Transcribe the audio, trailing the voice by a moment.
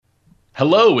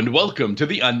Hello and welcome to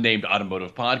the Unnamed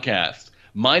Automotive Podcast.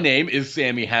 My name is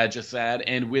Sammy Haj-Assad,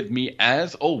 and with me,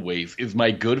 as always, is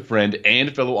my good friend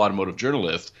and fellow automotive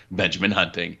journalist, Benjamin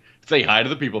Hunting. Say hi to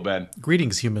the people, Ben.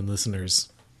 Greetings, human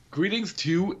listeners. Greetings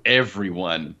to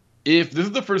everyone. If this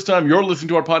is the first time you're listening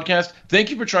to our podcast, thank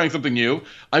you for trying something new.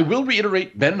 I will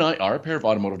reiterate, Ben and I are a pair of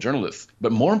automotive journalists,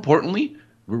 but more importantly,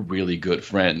 we're really good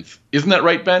friends. Isn't that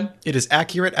right, Ben? It is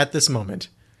accurate at this moment.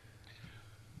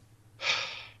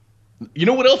 You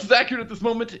know what else is accurate at this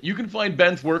moment? You can find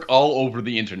Ben's work all over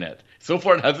the internet. So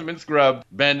far, it hasn't been scrubbed.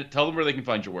 Ben, tell them where they can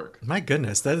find your work. My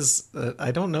goodness, that is,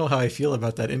 I don't know how I feel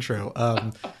about that intro.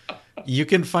 You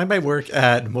can find my work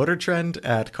at Motor Trend,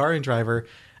 at Car and Driver,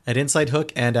 at Inside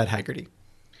Hook, and at Haggerty.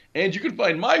 And you can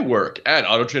find my work at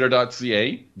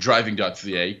autotrader.ca,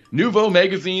 driving.ca, Nouveau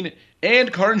Magazine,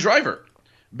 and Car and Driver.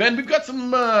 Ben, we've got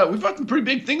some pretty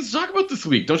big things to talk about this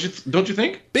week, don't you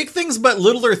think? Big things, but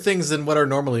littler things than what are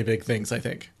normally big things, I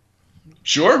think.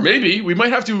 Sure, maybe we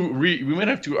might have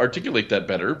to articulate that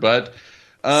better. But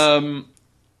what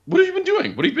have you been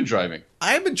doing? What have you been driving?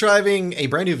 I've been driving a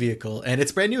brand new vehicle, and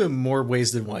it's brand new in more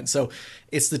ways than one. So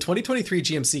it's the 2023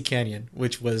 GMC Canyon,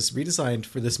 which was redesigned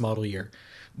for this model year.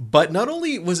 But not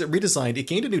only was it redesigned, it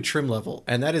gained a new trim level,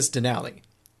 and that is Denali.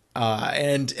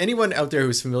 And anyone out there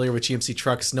who's familiar with GMC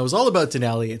trucks knows all about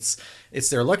Denali. It's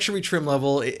their luxury trim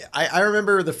level. I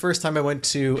remember the first time I went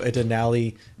to a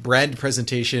Denali brand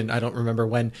presentation, I don't remember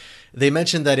when, they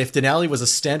mentioned that if Denali was a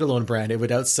standalone brand, it would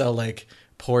outsell like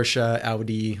Porsche,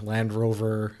 Audi, Land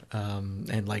Rover,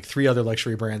 and like 3 other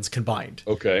luxury brands combined.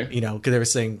 Okay. You know, because they were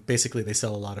saying basically they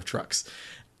sell a lot of trucks.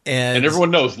 And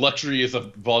everyone knows luxury is a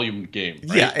volume game,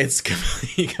 right? Yeah, it's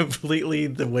completely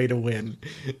the way to win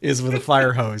is with a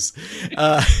fire hose.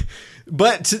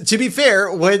 But to be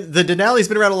fair, when the Denali's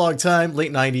been around a long time,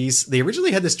 late 90s, they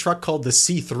originally had this truck called the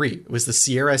C3. It was the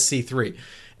Sierra C3.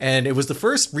 And it was the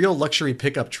first real luxury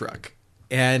pickup truck.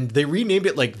 And they renamed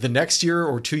it like the next year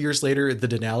or 2 years later, the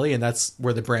Denali, and that's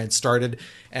where the brand started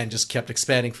and just kept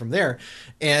expanding from there.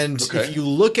 And if you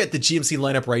look at the GMC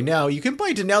lineup right now, you can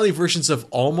buy Denali versions of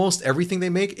almost everything they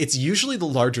make. It's usually the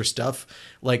larger stuff,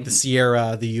 like the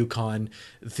Sierra, the Yukon,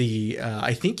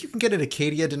 I think you can get an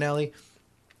Acadia Denali.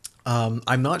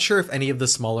 I'm not sure if any of the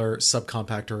smaller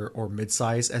subcompact or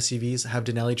mid-size SUVs have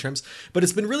Denali trims, but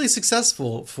it's been really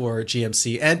successful for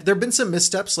GMC. And there have been some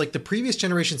missteps, like the previous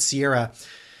generation Sierra.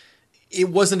 It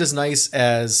wasn't as nice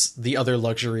as the other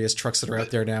luxurious trucks that are out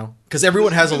there now, because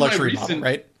everyone has a luxury model,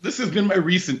 right? This has been my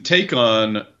recent take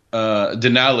on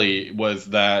Denali, was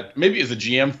that maybe it's a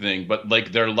GM thing, but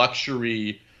like their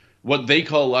luxury, what they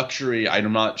call luxury,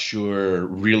 I'm not sure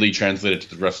really translated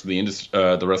to the rest of the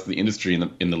industry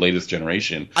in the latest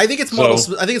generation. I think it's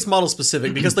model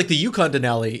specific, because like the Yukon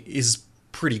Denali is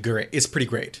pretty great. It's pretty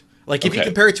great. Like if you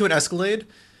compare it to an Escalade,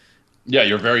 yeah,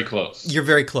 you're very close. You're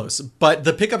very close. But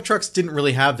the pickup trucks didn't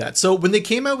really have that. So when they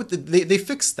came out with they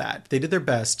fixed that. They did their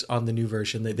best on the new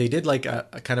version. They did like a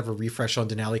kind of a refresh on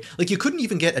Denali. Like you couldn't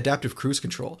even get adaptive cruise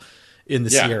control in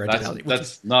the Sierra Denali.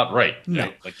 That's not right. No.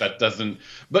 Right? Like that doesn't.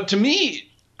 But to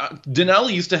me,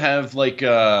 Denali used to have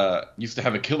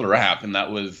a killer app, and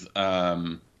that was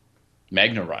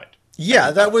Magna Ride.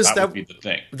 Yeah, that would be the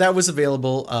thing. That was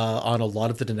available on a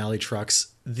lot of the Denali trucks.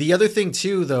 The other thing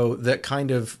too, though, that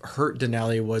kind of hurt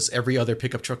Denali was every other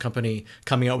pickup truck company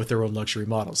coming out with their own luxury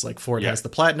models. Like Ford has the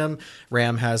Platinum,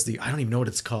 Ram has I don't even know what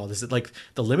it's called. Is it like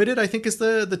the Limited? I think is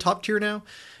the top tier now.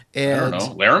 And I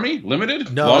don't know. Laramie?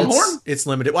 Limited? No, Longhorn? It's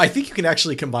Limited. Well, I think you can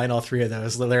actually combine all 3 of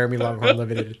those. The Laramie, Longhorn,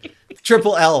 Limited.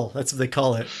 Triple L, that's what they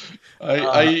call it.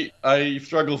 I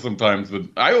struggle sometimes with.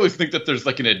 I always think that there's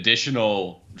like an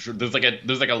additional. There's like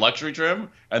a luxury trim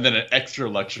and then an extra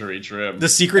luxury trim. The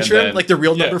secret trim, like the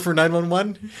real number for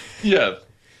 911. Yes.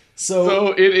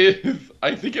 So it is.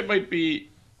 I think it might be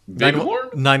Bighorn.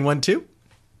 912.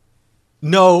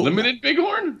 No. Limited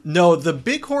Bighorn. No, the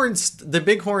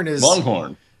Bighorn is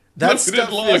Longhorn. That stuff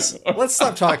is, let's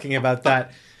stop talking about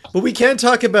that. But we can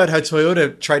talk about how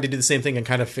Toyota tried to do the same thing and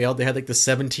kind of failed. They had like the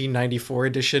 1794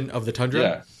 edition of the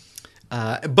Tundra.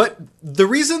 Yeah. But the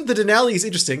reason the Denali is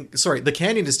interesting, the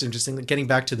Canyon is interesting, getting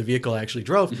back to the vehicle I actually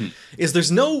drove, is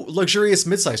there's no luxurious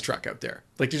midsize truck out there.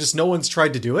 Like there's just no one's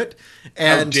tried to do it.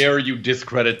 And how dare you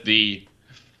discredit the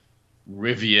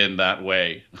Rivian that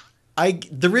way?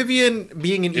 The Rivian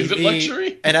being an is EV it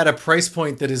luxury? And at a price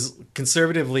point that is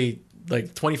conservatively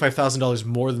like $25,000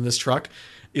 more than this truck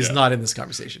is not in this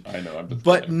conversation. I know.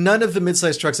 But none of the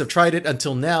midsize trucks have tried it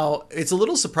until now. It's a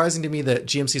little surprising to me that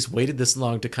GMC's waited this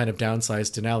long to kind of downsize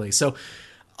Denali. So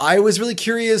I was really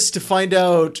curious to find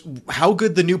out how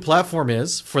good the new platform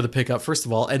is for the pickup, first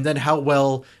of all, and then how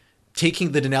well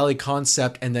taking the Denali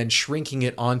concept and then shrinking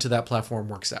it onto that platform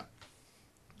works out.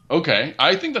 Okay,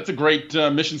 I think that's a great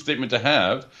mission statement to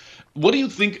have. What do you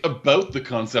think about the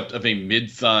concept of a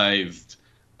mid-sized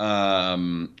a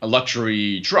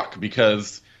luxury truck?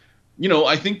 Because,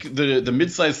 I think the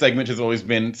mid-sized segment has always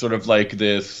been sort of like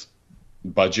this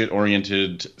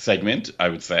budget-oriented segment, I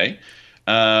would say.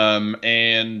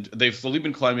 And they've slowly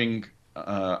been climbing.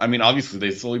 Obviously,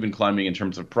 they've slowly been climbing in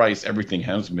terms of price. Everything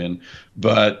has been.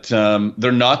 But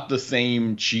they're not the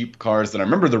same cheap cars that I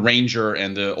remember the Ranger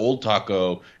and the old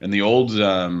Taco and the old,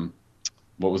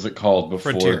 what was it called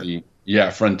before? Frontier.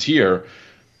 Frontier.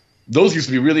 Those used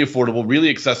to be really affordable, really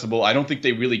accessible. I don't think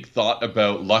they really thought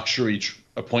about luxury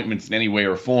appointments in any way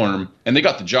or form. And they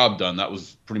got the job done. That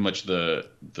was pretty much the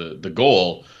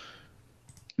goal.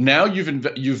 Now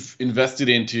you've invested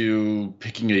into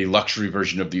picking a luxury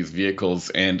version of these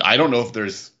vehicles, and I don't know if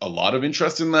there's a lot of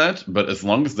interest in that, but as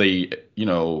long as they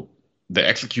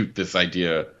execute this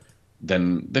idea,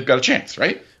 then they've got a chance,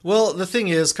 right? Well, the thing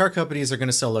is, car companies are going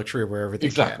to sell luxury wherever they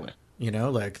Exactly.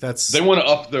 can. That's they want to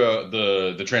up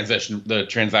the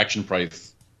transaction price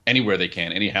anywhere they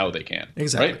can, anyhow they can.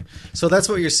 Exactly. Right? So that's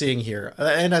what you're seeing here.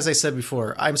 And as I said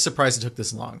before, I'm surprised it took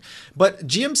this long. But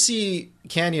GMC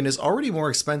Canyon is already more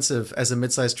expensive as a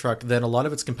midsize truck than a lot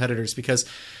of its competitors because,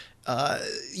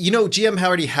 GM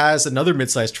already has another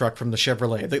midsize truck from the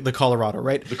Chevrolet, the Colorado,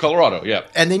 right? The Colorado, yeah.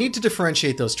 And they need to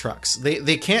differentiate those trucks.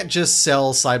 They can't just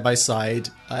sell side by side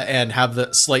and have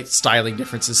the slight styling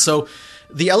differences. So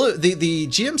the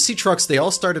GMC trucks, they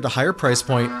all start at a higher price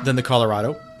point than the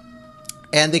Colorado.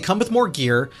 And they come with more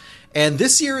gear. And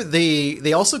this year,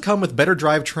 they also come with better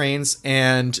drivetrains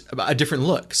and a different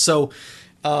look. So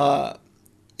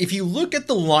if you look at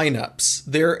the lineups,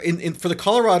 for the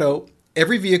Colorado,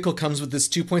 every vehicle comes with this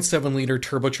 2.7-liter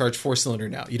turbocharged four-cylinder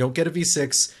now. You don't get a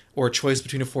V6 or a choice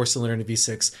between a four-cylinder and a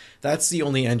V6. That's the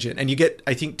only engine. And you get,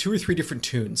 I think, 2 or 3 different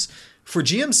tunes. For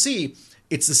GMC,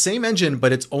 it's the same engine,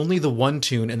 but it's only the one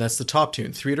tune, and that's the top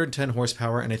tune, 310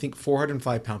 horsepower and I think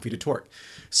 405 pound-feet of torque.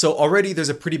 So already there's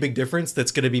a pretty big difference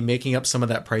that's going to be making up some of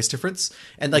that price difference.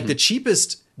 And the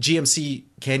cheapest GMC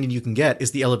Canyon you can get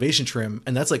is the elevation trim,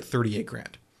 and that's like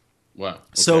 $38,000. Wow. Okay.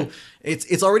 So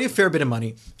it's already a fair bit of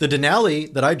money. The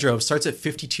Denali that I drove starts at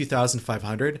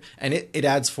 $52,500, and it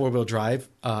adds four-wheel drive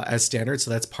as standard,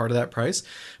 so that's part of that price.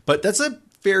 But that's a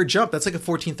fair jump. That's like a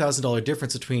 $14,000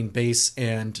 difference between base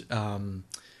and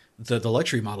the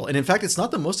luxury model. And in fact, it's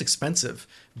not the most expensive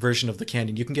version of the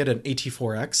Canyon. You can get an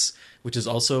AT4X, which is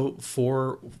also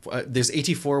there's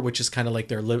AT4, which is kind of like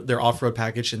their off-road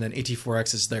package, and then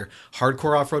AT4X is their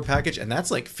hardcore off-road package, and that's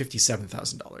like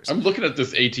 $57,000. I'm looking at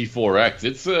this AT4X.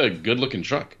 It's a good-looking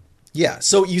truck. Yeah.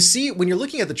 So you see, when you're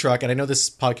looking at the truck, and I know this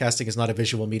podcasting is not a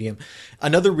visual medium,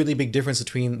 another really big difference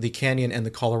between the Canyon and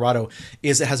the Colorado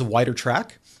is it has a wider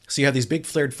track. So you have these big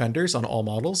flared fenders on all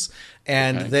models,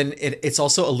 and then it's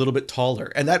also a little bit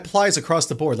taller. And that applies across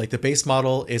the board. Like the base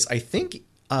model is, I think,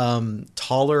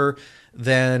 taller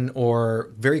than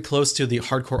or very close to the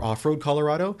hardcore off-road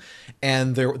Colorado,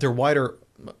 and they're wider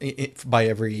by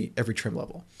every trim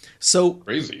level. So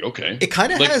crazy. Okay. It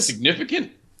kind of has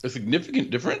a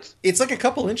significant difference. It's like a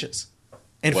couple inches,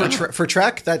 and Wow. for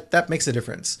track that makes a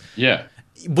difference. Yeah.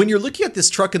 When you're looking at this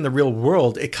truck in the real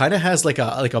world, it kind of has like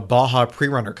a Baja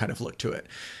pre-runner kind of look to it.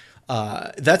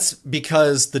 That's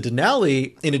because the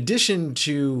Denali, in addition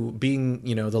to being,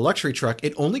 the luxury truck,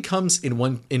 it only comes in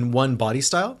one body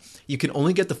style. You can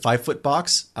only get the 5-foot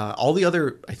box. All the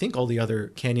other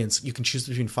Canyons, you can choose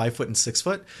between 5-foot and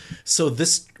 6-foot. So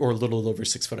this, or a little over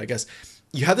 6-foot, I guess.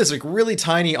 You have this like really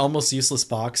tiny, almost useless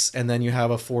box, and then you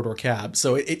have a 4-door cab.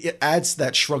 So it adds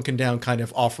that shrunken down kind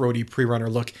of off-roady pre-runner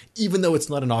look, even though it's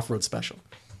not an off-road special.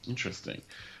 Interesting.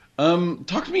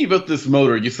 Talk to me about this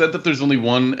motor. You said that there's only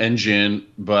one engine,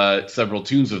 but several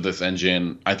tunes of this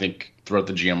engine, I think, throughout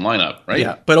the GM lineup, right?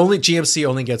 Yeah, but GMC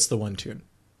only gets the one tune.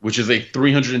 Which is a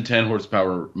 310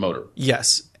 horsepower motor.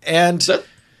 Yes. And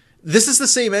this is the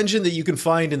same engine that you can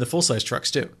find in the full-size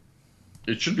trucks, too.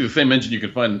 It should be the same engine you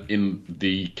can find in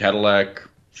the Cadillac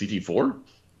CT4?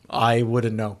 I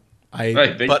wouldn't know. I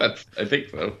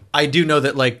think so. I do know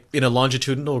that, like, in a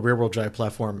longitudinal rear-wheel drive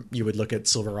platform, you would look at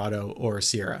Silverado or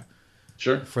Sierra.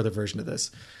 Sure. For the version of this.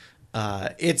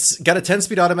 It's got a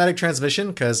 10-speed automatic transmission,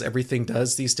 because everything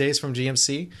does these days from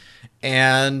GMC.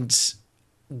 And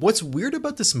what's weird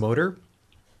about this motor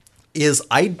is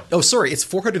it's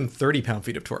 430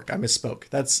 pound-feet of torque. I misspoke.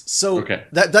 That's so Okay.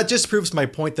 that just proves my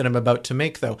point that I'm about to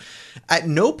make, though. At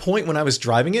no point when I was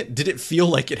driving it did it feel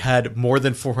like it had more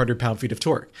than 400 pound-feet of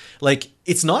torque. Like,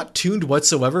 it's not tuned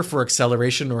whatsoever for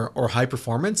acceleration or high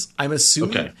performance. I'm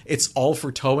assuming it's all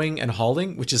for towing and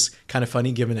hauling, which is kind of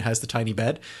funny given it has the tiny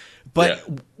bed. But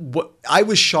what I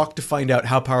was shocked to find out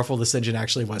how powerful this engine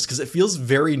actually was, because it feels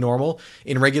very normal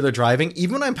in regular driving.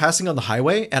 Even when I'm passing on the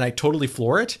highway and I totally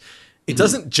floor it, it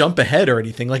doesn't jump ahead or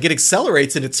anything. Like, it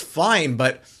accelerates and it's fine,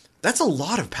 but that's a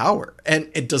lot of power and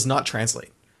it does not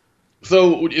translate.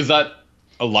 So is that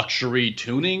a luxury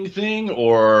tuning thing,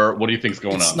 or what do you think's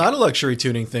going on? It's not a luxury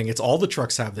tuning thing. It's all the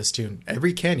trucks have this tune.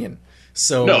 Every Canyon.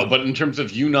 So no, but in terms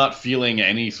of you not feeling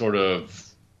any sort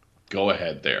of go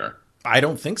ahead there. I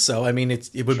don't think so. I mean,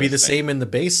 it would be the same in the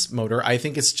base motor. I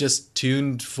think it's just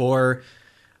tuned for,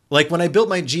 like, when I built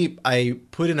my Jeep, I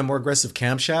put in a more aggressive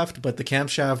camshaft, but the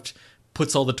camshaft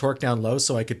puts all the torque down low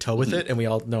so I could tow with it, and we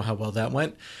all know how well that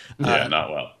went. Yeah,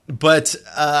 not well. But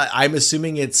I'm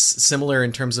assuming it's similar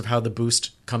in terms of how the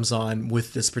boost comes on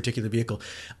with this particular vehicle.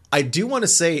 I do want to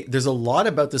say there's a lot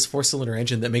about this four-cylinder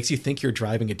engine that makes you think you're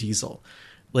driving a diesel.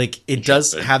 Like, it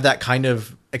does have that kind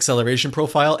of acceleration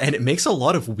profile, and it makes a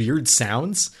lot of weird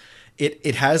sounds.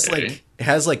 It has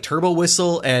like turbo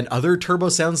whistle and other turbo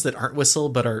sounds that aren't whistle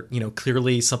but are,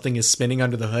 clearly something is spinning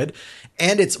under the hood,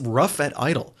 and it's rough at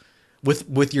idle.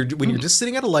 When you're just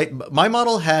sitting at a light. My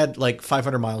model had like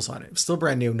 500 miles on it. Still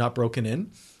brand new, not broken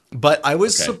in. But I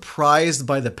was surprised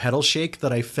by the pedal shake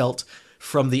that I felt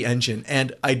from the engine.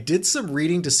 And I did some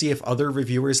reading to see if other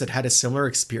reviewers had a similar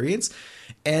experience.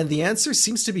 And the answer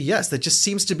seems to be yes. That just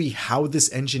seems to be how this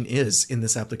engine is in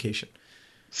this application.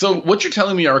 So what you're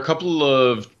telling me are a couple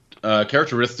of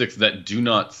characteristics that do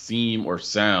not seem or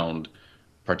sound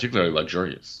particularly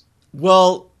luxurious.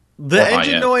 Well, the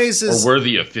engine noise is... or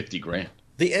worthy of 50 grand.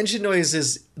 The engine noise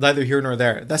is neither here nor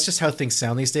there. That's just how things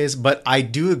sound these days. But I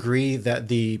do agree that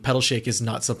the pedal shake is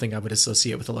not something I would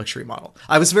associate with a luxury model.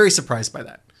 I was very surprised by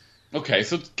that. Okay,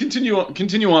 so continue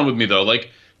on with me, though. Like,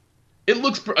 it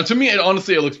looks... to me,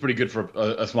 honestly, it looks pretty good for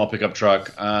a small pickup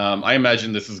truck. I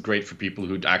imagine this is great for people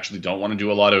who actually don't want to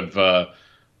do a lot of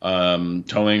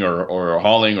towing or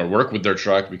hauling or work with their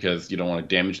truck because you don't want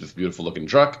to damage this beautiful-looking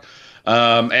truck.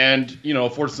 And, a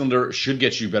four-cylinder should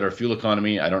get you better fuel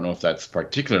economy. I don't know if that's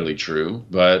particularly true,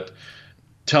 but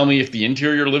tell me if the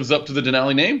interior lives up to the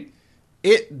Denali name?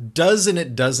 It does and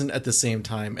it doesn't at the same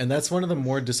time, and that's one of the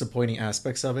more disappointing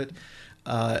aspects of it.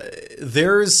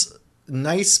 There's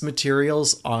nice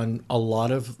materials on a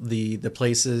lot of the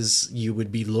places you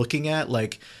would be looking at,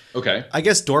 like... Okay. I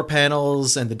guess door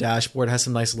panels and the dashboard has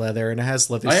some nice leather, and it has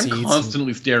leather seats. I am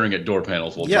constantly staring at door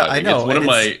panels while driving. Yeah, I know. It's one of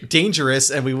my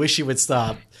dangerous, and we wish you would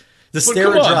stop. The but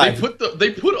stare come and on, drive.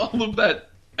 They put all of that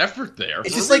effort there.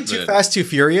 It's just like Too Fast, Too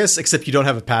Furious, except you don't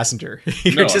have a passenger.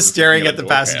 You're just staring at the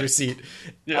passenger seat.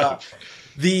 Yeah.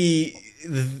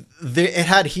 It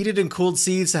had heated and cooled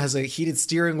seats. It has a heated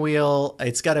steering wheel.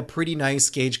 It's got a pretty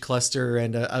nice gauge cluster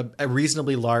and a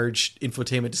reasonably large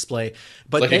infotainment display.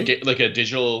 But like a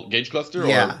digital gauge cluster,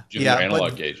 or just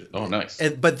analog gauge. Oh, nice.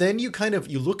 But then you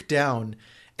look down,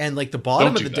 and like the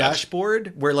bottom of the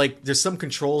dashboard, where like there's some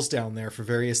controls down there for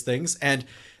various things, and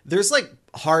there's like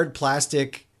hard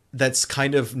plastic that's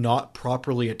kind of not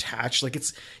properly attached. Like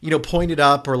it's pointed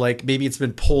up, or like maybe it's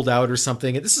been pulled out or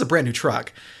something. And this is a brand new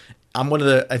truck. I'm one of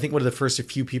the first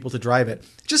few people to drive it.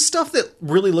 Just stuff that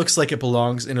really looks like it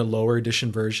belongs in a lower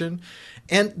edition version.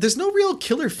 And there's no real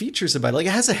killer features about it. Like,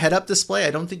 it has a head-up display.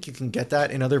 I don't think you can get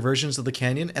that in other versions of the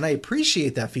Canyon, and I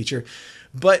appreciate that feature.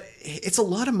 But it's a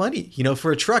lot of money,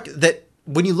 for a truck that,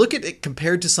 when you look at it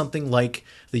compared to something like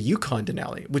the Yukon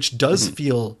Denali, which does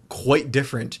feel quite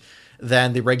different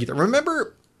than the regular.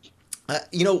 Remember,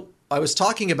 I was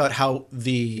talking about how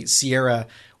the Sierra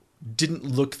didn't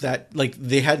look that, like,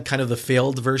 they had kind of the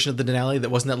failed version of the Denali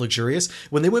that wasn't that luxurious.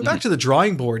 When they went back to the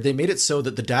drawing board, they made it so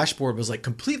that the dashboard was like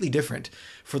completely different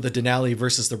for the Denali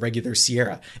versus the regular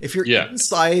Sierra. If you're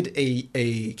inside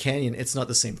a Canyon, it's not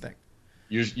the same thing.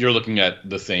 You're looking at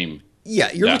the same.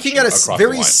 Yeah, you're looking at a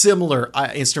very similar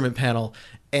instrument panel,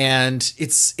 and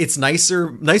it's nicer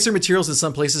materials in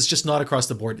some places, just not across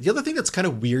the board. The other thing that's kind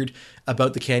of weird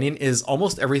about the Canyon is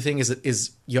almost everything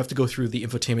is you have to go through the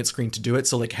infotainment screen to do it.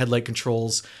 So like headlight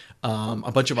controls,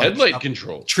 a bunch of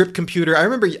control, trip computer. I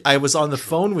remember I was on the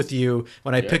phone with you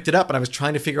when I picked it up, and I was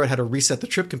trying to figure out how to reset the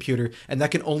trip computer, and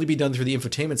that can only be done through the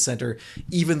infotainment center,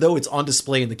 even though it's on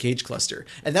display in the gauge cluster.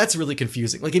 And that's really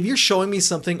confusing. Like, if you're showing me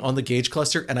something on the gauge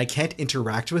cluster and I can't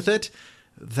interact with it,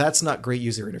 that's not great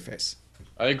user interface.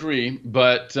 I agree,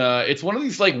 but it's one of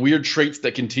these like weird traits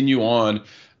that continue on.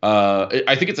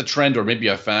 I think it's a trend or maybe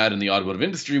a fad in the automotive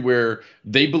industry where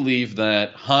they believe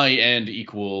that high end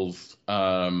equals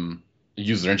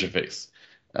user interface.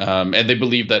 And they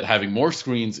believe that having more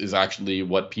screens is actually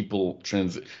what people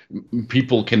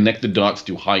connect the dots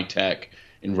to high tech,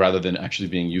 and rather than actually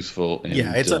being useful and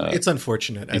Yeah, it's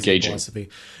unfortunate as a engaging. philosophy.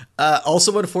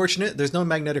 Also unfortunate, there's no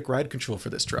magnetic ride control for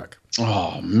this truck.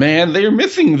 Oh man, they're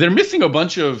missing a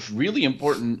bunch of really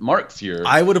important marks here.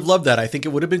 I would have loved that. I think it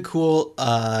would have been cool.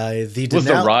 Was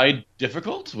the ride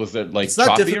difficult? Was it like It's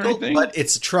not choppy or difficult, anything? but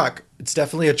it's a truck. It's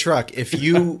definitely a truck. If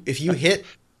you hit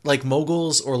like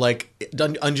moguls or like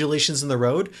undulations in the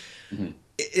road,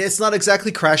 it's not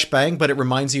exactly crash bang, but it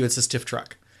reminds you it's a stiff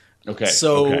truck. Okay.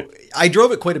 So okay. I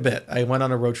drove it quite a bit. I went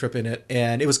on a road trip in it,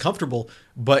 and it was comfortable.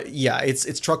 But yeah,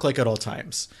 it's truck like at all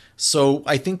times. So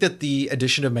I think that the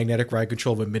addition of magnetic ride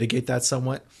control would mitigate that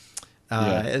somewhat.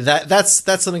 That's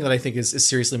something that I think is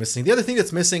seriously missing. The other thing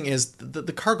that's missing is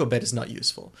the cargo bed is not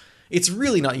useful. It's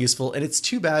really not useful, and it's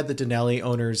too bad that Denali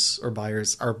owners or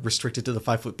buyers are restricted to the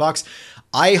 5-foot box.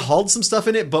 I hauled some stuff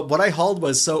in it, but what I hauled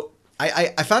was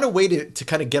I found a way to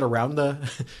kind of get around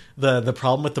the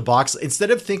problem with the box.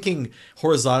 Instead of thinking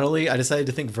horizontally, I decided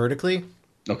to think vertically.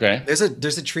 Okay.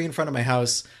 There's a tree in front of my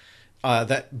house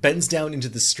that bends down into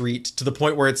the street to the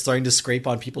point where it's starting to scrape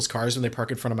on people's cars when they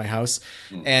park in front of my house.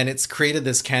 And it's created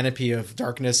this canopy of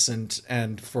darkness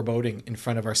and foreboding in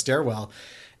front of our stairwell.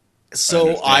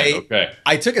 So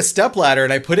I took a stepladder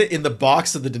and I put it in the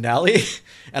box of the Denali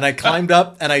and I climbed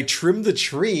up and I trimmed the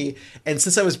tree. And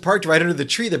since I was parked right under the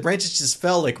tree, the branches just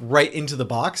fell like right into the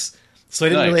box. So I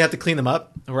didn't really have to clean them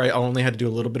up, or I only had to do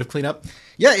a little bit of cleanup.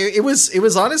 Yeah, it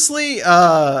was honestly,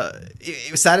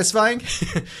 it was satisfying.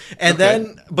 And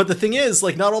then, but the thing is,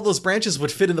 like, not all those branches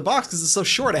would fit in the box because it's so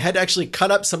short. I had to actually cut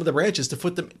up some of the branches to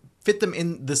fit them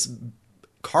in this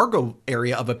cargo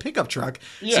area of a pickup truck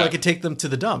so I could take them to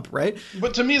the dump, right?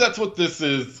 But to me, that's what this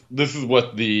is. This is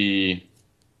like the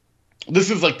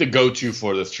go-to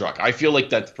for this truck. I feel like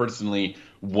that's personally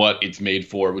what it's made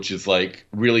for, which is like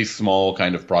really small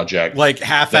kind of project. Like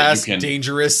half-assed,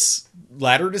 dangerous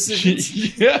ladder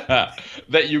decisions. Yeah.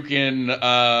 That you can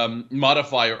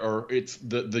modify, or it's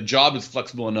the job is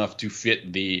flexible enough to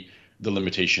fit the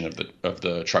limitation of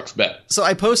the truck's bed. So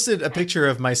I posted a picture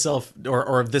of myself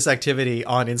or of this activity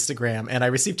on Instagram, and I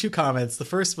received 2 comments. The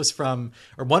first was one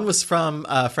was from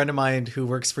a friend of mine who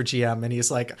works for GM, and he's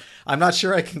like, "I'm not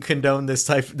sure I can condone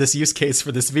this use case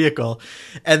for this vehicle."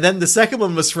 And then the second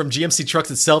one was from GMC Trucks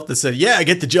itself that said, "Yeah, I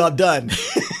get the job done."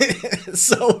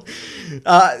 So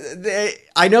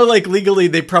I know, like, legally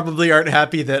they probably aren't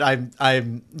happy that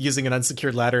I'm using an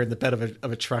unsecured ladder in the bed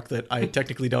of a truck that I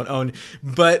technically don't own,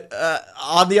 but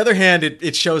on the other hand,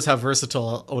 it shows how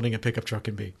versatile owning a pickup truck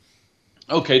can be.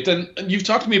 Okay, then you've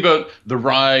talked to me about the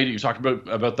ride. You talked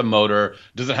about the motor.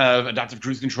 Does it have adaptive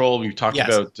cruise control? You've talked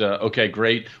about okay,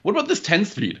 great. What about this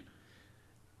 10-speed?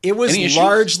 It was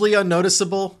largely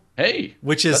unnoticeable. Hey,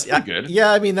 which is good.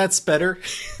 Yeah, I mean, that's better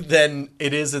than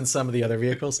it is in some of the other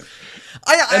vehicles.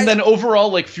 And then overall,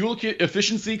 like, fuel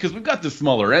efficiency, because we've got this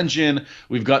smaller engine,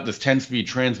 we've got this 10-speed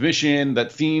transmission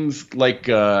that seems like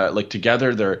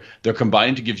together they're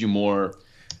combined to give you more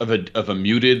of a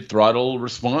muted throttle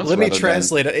response. Let me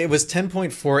translate it. It was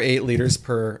 10.48 liters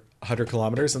per 100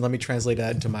 kilometers, and let me translate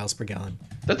that into miles per gallon.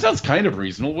 That sounds kind of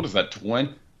reasonable. What is that,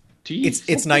 20?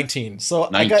 It's 19. So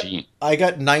 19. I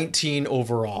got 19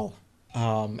 overall.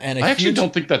 And I actually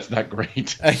don't think that's that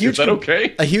great. Is that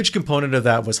okay? A huge component of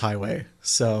that was highway.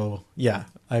 So yeah,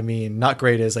 I mean, not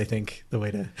great is, I think, the way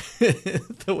to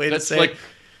to say like it.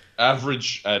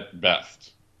 Average at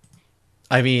best.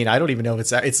 I mean, I don't even know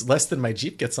if it's less than my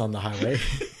Jeep gets on the highway.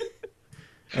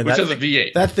 And which has a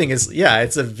V8. That thing is,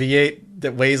 it's a V8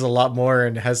 that weighs a lot more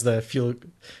and has the fuel.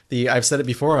 I've said it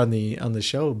before on the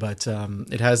show, but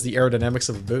it has the aerodynamics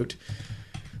of a boot.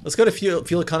 Let's go to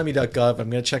fueleconomy.gov. I'm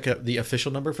going to check out the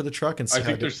official number for the truck and see. I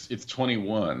think it's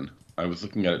 21. I was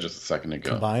looking at it just a second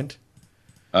ago. Combined?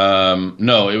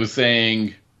 No, it was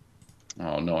saying.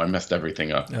 Oh no, I messed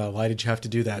everything up. Oh, why did you have to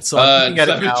do that? So I'm looking at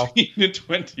it now.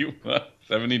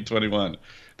 17-21.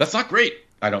 That's not great,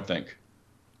 I don't think.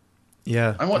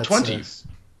 Yeah, I want 20s.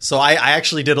 So I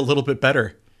actually did a little bit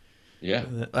better. Yeah,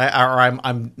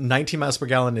 I'm 19 miles per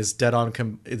gallon is dead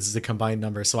on. Is the combined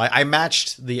number, so I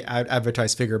matched the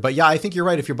advertised figure. But yeah, I think you're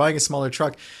right. If you're buying a smaller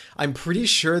truck, I'm pretty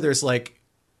sure there's like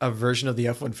a version of the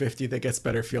F-150 that gets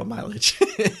better fuel mileage.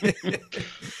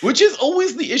 Which is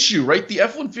always the issue, right? The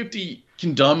F-150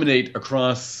 can dominate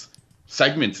across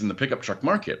segments in the pickup truck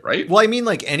market, right? Well, I mean,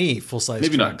 like any full-size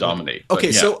maybe truck. Not dominate.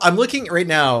 Okay, so I'm looking right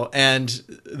now, and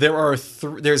there are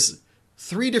there's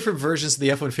 3 different versions of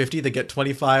the F-150 that get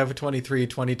 25, 23,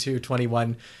 22,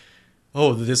 21.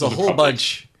 Oh, there's a whole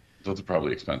bunch. Those are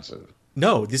probably expensive.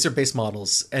 No, these are base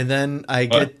models. And then I What?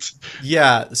 get,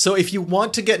 yeah. So if you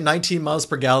want to get 19 miles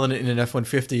per gallon in an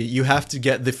F-150, you have to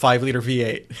get the 5-liter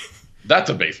V8.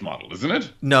 That's a base model, isn't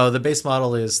it? No, the base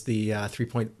model is the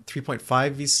 3.5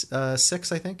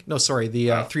 V6, I think. No, sorry, the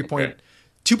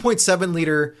 2.7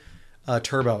 liter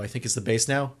turbo, I think, is the base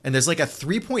now. And there's like a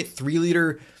 3.3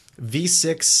 liter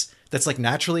V6 that's like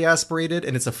naturally aspirated,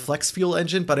 and it's a flex fuel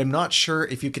engine, but I'm not sure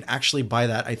if you can actually buy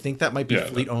that. I think that might be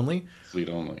fleet only. Fleet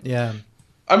only. Yeah.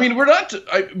 I mean, we're not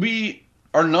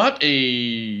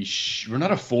a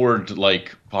Ford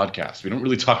like podcast. We don't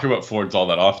really talk about Fords all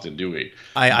that often, do we?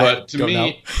 But to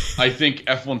me, I think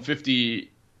F-150,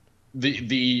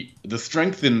 the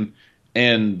strength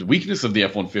and weakness of the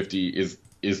F-150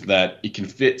 is that it can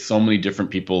fit so many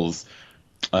different people's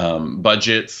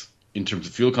budgets in terms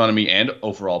of fuel economy and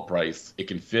overall price. It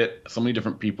can fit so many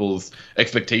different people's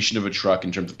expectation of a truck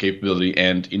in terms of capability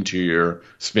and interior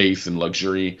space and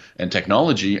luxury and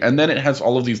technology. And then it has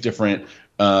all of these different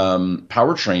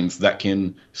powertrains that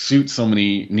can suit so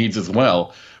many needs as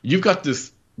well. You've got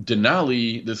this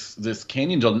Denali, this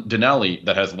Canyon Denali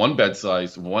that has one bed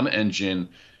size, one engine,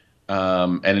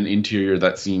 and an interior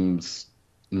that seems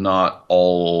not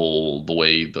all the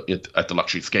way at the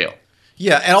luxury scale.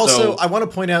 Yeah, and also I want to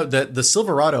point out that the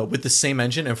Silverado with the same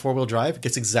engine and 4-wheel drive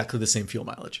gets exactly the same fuel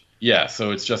mileage. Yeah, so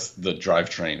it's just the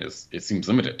drivetrain it seems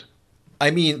limited.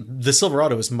 I mean, the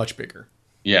Silverado is much bigger.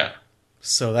 Yeah.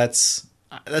 So that's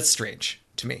strange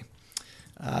to me.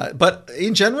 But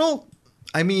in general,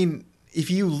 I mean, if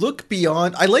you look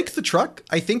beyond, I like the truck.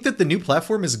 I think that the new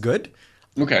platform is good.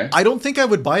 Okay. I don't think I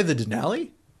would buy the Denali.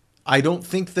 I don't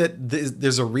think that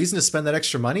there's a reason to spend that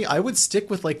extra money. I would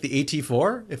stick with like the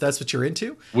AT4 if that's what you're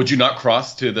into. Would you not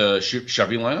cross to the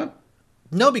Chevy lineup?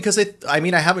 No, because I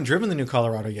haven't driven the new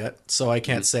Colorado yet, so I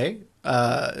can't say.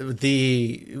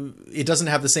 It doesn't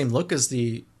have the same look as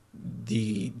the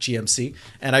GMC,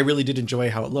 and I really did enjoy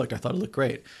how it looked. I thought it looked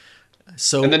great.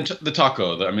 So and then the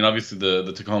Taco. I mean, obviously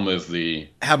the Tacoma is the.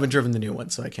 Haven't driven the new one,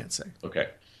 so I can't say. Okay.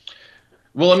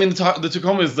 Well, I mean, the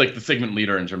Tacoma is like the segment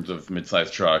leader in terms of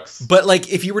mid-sized trucks. But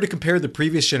like, if you were to compare the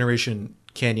previous generation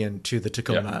Canyon to the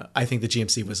Tacoma, I think the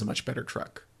GMC was a much better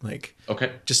truck. Like,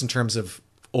 okay, just in terms of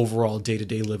overall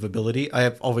day-to-day livability, I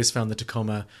have always found the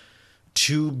Tacoma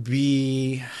to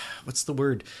be, what's the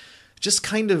word? Just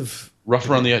kind of rough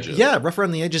around the edges. Yeah, rough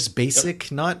around the edges,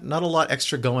 basic, not a lot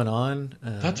extra going on.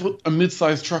 That's what a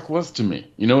mid-sized truck was to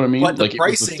me. You know what I mean? But like pricing,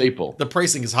 it was a staple. The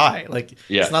pricing is high. Like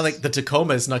it's not like the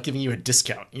Tacoma is not giving you a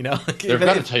discount. You know, they've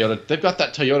got that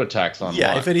Toyota tax on.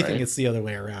 Yeah, lock, if anything, right? It's the other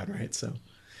way around, right? So,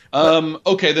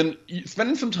 okay, then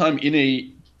spending some time in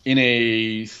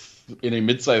a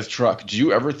mid-sized truck, do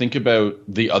you ever think about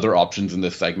the other options in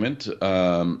this segment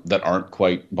that aren't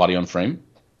quite body on frame?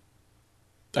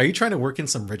 Are you trying to work in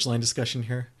some Ridgeline discussion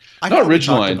here? Not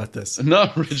Ridgeline. About this.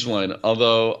 Not Ridgeline.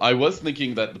 Although I was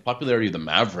thinking that the popularity of the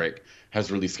Maverick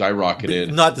has really skyrocketed.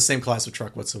 But not the same class of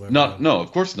truck whatsoever. No,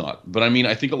 of course not. But I mean,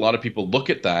 I think a lot of people look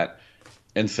at that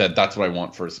and said, that's what I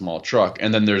want for a small truck.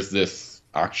 And then there's this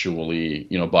actually,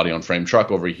 body on frame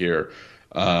truck over here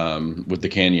with the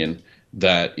Canyon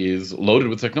that is loaded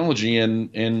with technology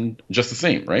and just the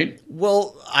same, right?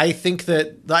 Well, I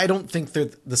don't think they're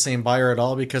the same buyer at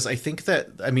all, because I think that,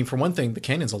 for one thing, the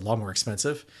Canyon's a lot more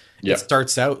expensive. Yeah. It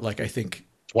starts out like, I think,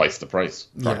 twice the price.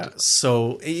 Yeah.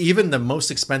 So even the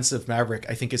most expensive Maverick,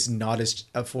 I think, is not as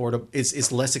affordable,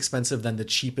 is less expensive than the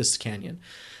cheapest Canyon.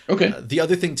 Okay. The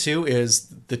other thing too is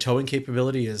the towing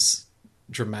capability is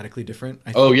dramatically different.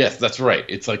 Yes, that's right.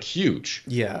 It's like huge.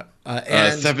 Yeah.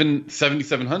 And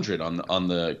 7,700 on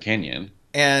the Canyon.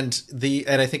 And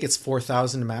I think it's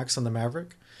 4,000 max on the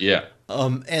Maverick. Yeah.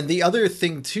 And the other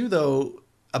thing too, though,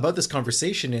 about this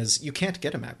conversation is you can't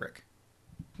get a Maverick.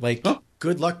 Like,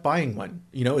 good luck buying one.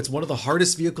 It's one of the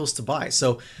hardest vehicles to buy.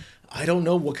 So I don't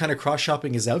know what kind of cross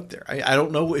shopping is out there. I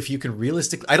don't know if you can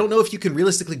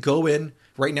realistically go in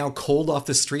right now cold off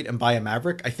the street and buy a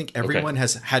Maverick. I think everyone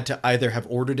has had to either have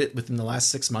ordered it within the last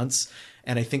 6 months,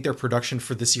 and I think their production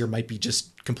for this year might be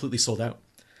just completely sold out.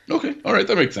 Okay. All right.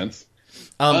 That makes sense.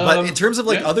 But in terms of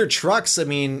other trucks,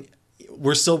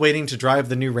 we're still waiting to drive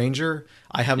the new Ranger.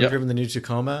 I haven't driven the new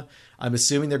Tacoma. I'm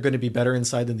assuming they're going to be better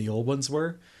inside than the old ones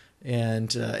were.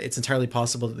 And it's entirely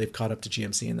possible that they've caught up to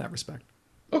GMC in that respect.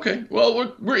 Okay.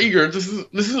 Well, we're eager. This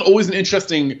is always an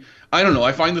interesting, I don't know.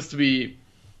 I find this to be,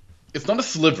 it's not a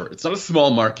sliver. It's not a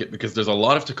small market because there's a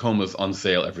lot of Tacomas on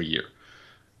sale every year.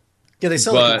 Yeah, they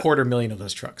sell like 250,000 of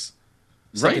those trucks.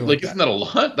 Something right? Isn't that a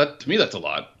lot? To me, that's a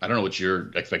lot. I don't know what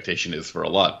your expectation is for a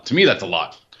lot. To me, that's a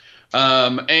lot.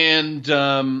 I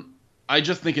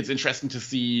just think it's interesting to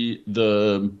see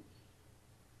the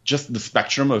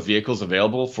spectrum of vehicles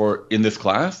available for in this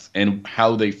class and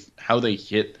how they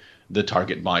hit the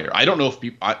target buyer. I don't know if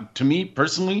people, to me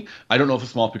personally, I don't know if a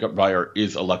small pickup buyer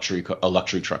is a luxury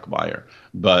truck buyer,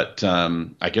 but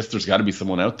I guess there's got to be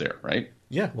someone out there, right?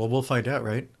 Yeah, well, we'll find out,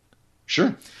 right?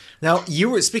 Sure. Now, you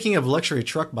were speaking of luxury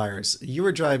truck buyers. You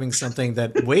were driving something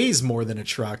that weighs more than a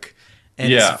truck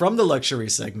and is Yeah. from the luxury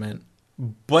segment,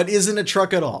 but isn't a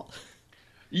truck at all.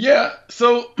 Yeah,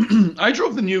 so I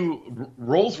drove the new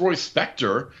Rolls-Royce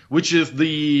Spectre, which is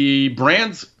the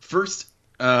brand's first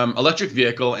electric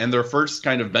vehicle and their first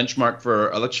kind of benchmark for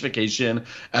electrification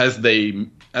as they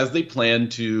plan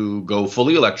to go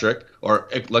fully electric or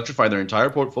electrify their entire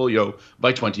portfolio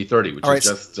by 2030, which All right,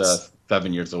 is just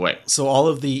 7 years away. so all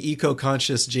of the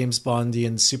eco-conscious James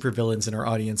Bondian supervillains in our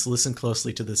audience, listen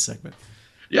closely to this segment.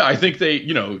 Yeah, I think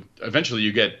eventually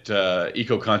you get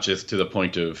eco-conscious to the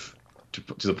point of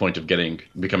to the point of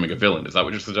becoming a villain. Is that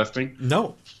what you're suggesting?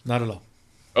 No, not at all.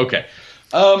 Okay.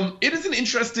 It is an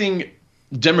interesting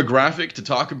demographic to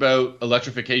talk about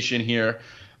electrification here.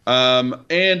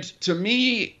 And to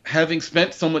me, having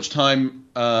spent so much time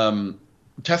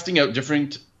testing out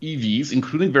different EVs,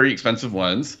 including very expensive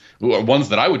ones, or ones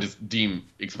that I would just deem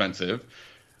expensive,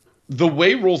 the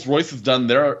way Rolls-Royce has done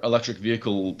their electric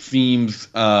vehicle seems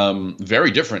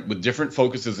very different, with different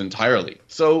focuses entirely.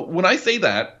 So when I say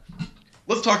that,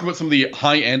 let's talk about some of the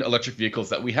high-end electric vehicles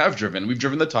that we have driven. We've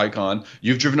driven the Taycan.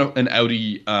 You've driven an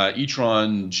Audi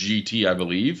e-tron GT, I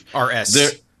believe. RS.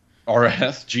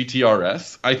 RS,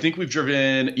 GTRS. I think we've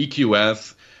driven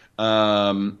EQS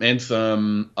and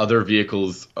some other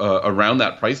vehicles around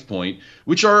that price point,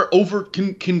 which are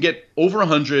can get over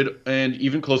 100 and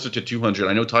even closer to 200.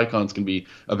 I know Taycans can be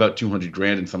about 200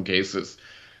 grand in some cases.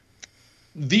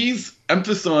 These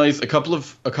emphasize a couple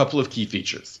of key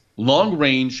features: long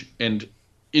range and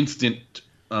instant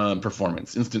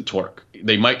performance, instant torque.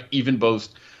 They might even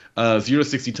boast 0 to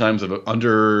 60 times of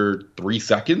under 3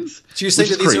 seconds. So you're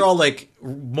saying that these are all like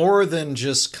more than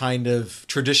just kind of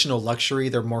traditional luxury.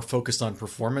 They're more focused on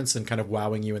performance and kind of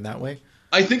wowing you in that way.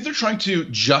 I think they're trying to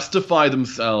justify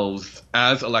themselves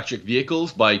as electric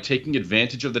vehicles by taking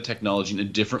advantage of the technology in a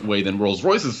different way than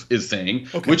Rolls-Royce is saying,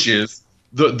 Okay. which is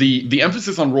the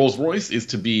emphasis on Rolls-Royce is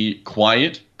to be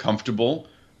quiet, comfortable,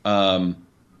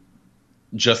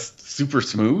 just super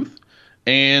smooth.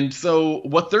 And so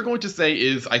what they're going to say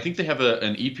is, I think they have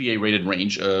an EPA rated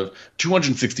range of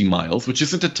 260 miles, which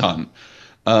isn't a ton.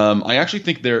 I actually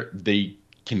think they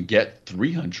can get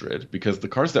 300 because the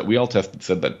cars that we all tested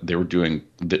said that they were getting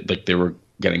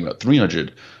about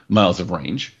 300 miles of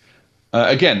range.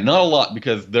 Again, not a lot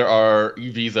because there are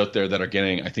EVs out there that are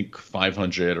getting, I think,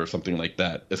 500 or something like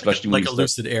that, especially like a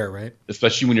Lucid Air, right?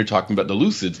 Especially when you're talking about the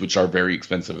Lucids, which are very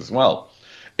expensive as well.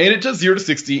 And it does 0 to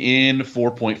 60 in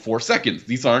 4.4 seconds.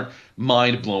 These aren't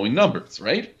mind-blowing numbers,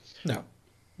 right? No.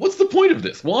 What's the point of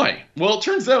this? Why? Well, it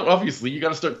turns out, obviously, you got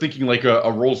to start thinking like a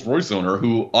Rolls-Royce owner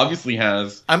who obviously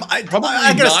has. I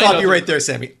got to stop you right there,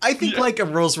 Sammy. I think like a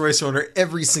Rolls-Royce owner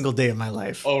every single day of my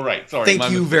life. Oh, right. Sorry.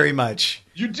 Thank you very much.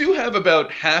 You do have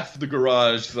about half the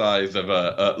garage size of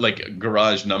a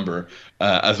garage number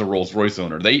as a Rolls-Royce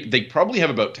owner. They probably have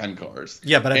about 10 cars.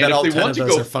 Yeah, but I bet all 10 of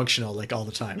those are functional like all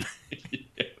the time.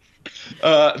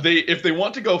 If they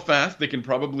want to go fast, they can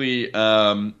probably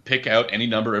pick out any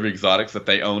number of exotics that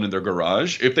they own in their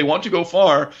garage. If they want to go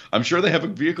far, I'm sure they have a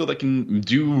vehicle that can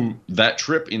do that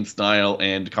trip in style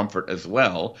and comfort as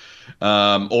well.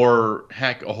 Or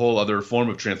heck, a whole other form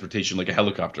of transportation like a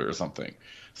helicopter or something.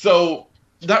 So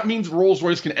that means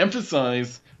Rolls-Royce can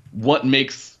emphasize what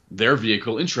makes their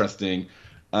vehicle interesting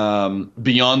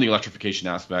beyond the electrification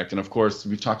aspect. And of course,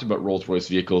 we've talked about Rolls-Royce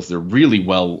vehicles. They're really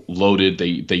well loaded.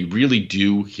 They really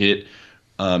do hit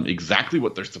exactly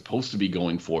what they're supposed to be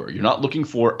going for. You're not looking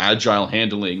for agile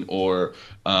handling or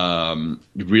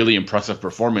really impressive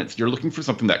performance. You're looking for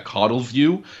something that coddles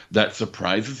you, that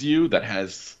surprises you, that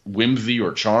has whimsy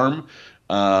or charm,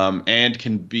 and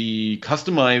can be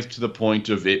customized to the point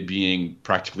of it being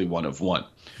practically one of one.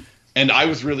 And I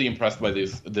was really impressed by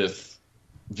this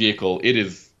vehicle.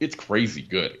 It's crazy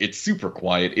good. It's super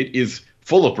quiet. It is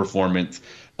full of performance.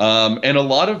 And a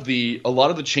lot of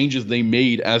the changes they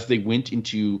made as they went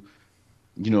into,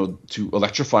 to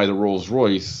electrify the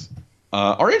Rolls-Royce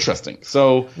are interesting.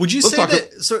 So would you say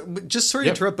that? So just sorry to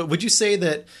interrupt, but would you say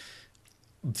that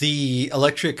the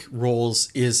electric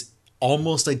Rolls is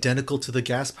almost identical to the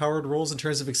gas-powered Rolls in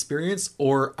terms of experience,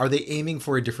 or are they aiming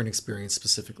for a different experience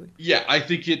specifically? Yeah, I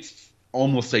think it's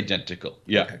almost identical.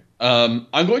 Yeah. Okay. I'm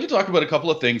going to talk about a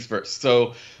couple of things first.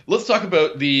 So let's talk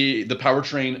about the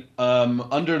powertrain.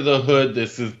 Under the hood,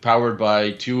 this is powered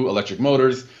by two electric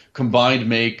motors. Combined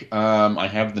make. I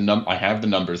have the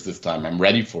numbers this time. I'm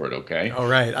ready for it. Okay. All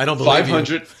right. I don't believe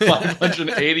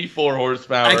 584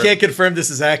 horsepower. I can't confirm this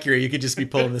is accurate. You could just be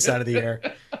pulling this out of the air.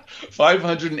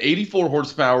 584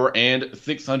 horsepower and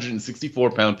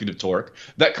 664 pound-feet of torque.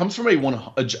 That comes from an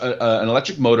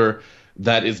electric motor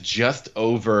that is just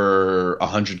over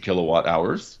 100 kilowatt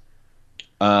hours.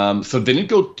 So they didn't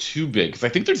go too big, because I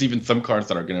think there's even some cars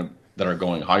that are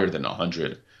going higher than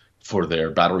 100 for their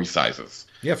battery sizes.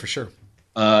 Yeah, for sure.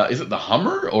 Is it the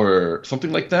Hummer or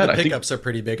something like that? The pickups are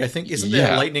pretty big. I think isn't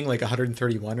the Lightning like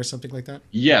 131 or something like that?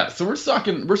 Yeah. So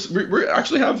we're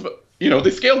actually have,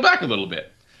 they scaled back a little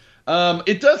bit.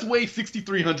 It does weigh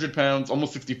 6,300 pounds,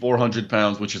 almost 6,400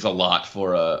 pounds, which is a lot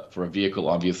for a vehicle,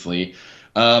 obviously.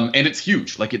 And it's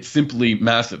huge. Like, it's simply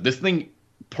massive. This thing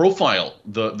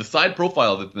the side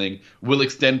profile of the thing will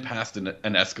extend past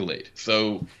an Escalade.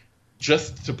 So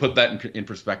just to put that in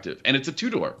perspective, and it's a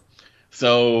two-door.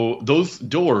 So those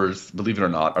doors, believe it or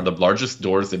not, are the largest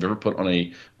doors they've ever put on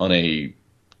a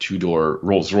two-door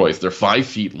Rolls-Royce. They're 5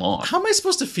 feet long. How am I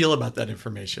supposed to feel about that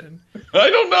information? I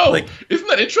don't know. Like, isn't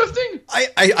that interesting?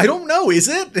 I don't know. Is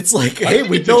it? It's like, hey,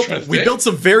 we built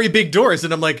some very big doors,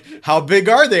 and I'm like, how big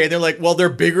are they? And they're like, well, they're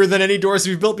bigger than any doors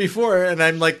we've built before. And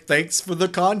I'm like, thanks for the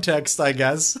context, I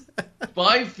guess.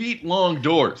 5 feet long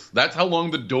doors. That's how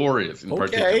long the door is in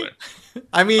particular.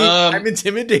 I mean, I'm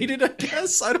intimidated, I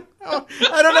guess. I don't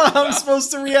know how I'm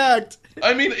supposed to react.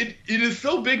 I mean, it is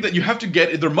so big that you have to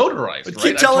they're motorized, right?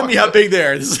 Keep telling me how big they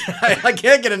are. I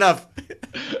can't get enough.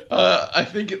 I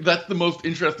think that's the most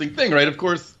interesting thing, right? Of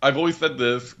course, I've always said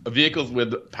this, vehicles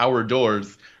with power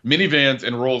doors, minivans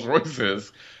and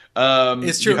Rolls-Royces.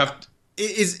 It's true.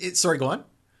 Sorry, go on.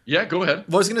 Yeah, go ahead.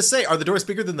 What I was going to say, are the doors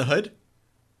bigger than the hood?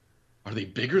 Are they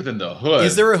bigger than the hood?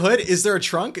 Is there a hood? Is there a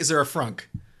trunk? Is there a frunk?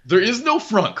 There is no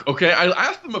frunk, okay? I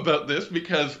asked them about this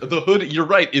because the hood, you're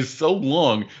right, is so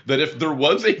long that if there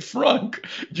was a frunk,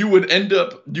 you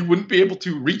wouldn't be able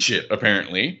to reach it,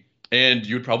 apparently, and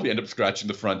you'd probably end up scratching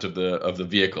the front of the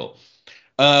vehicle.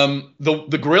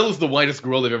 The grille is the widest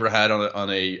grille they've ever had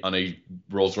on a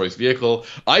Rolls-Royce vehicle.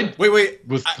 I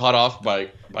was caught off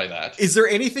by that. Is there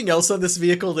anything else on this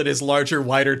vehicle that is larger,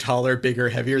 wider, taller, bigger,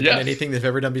 heavier than anything they've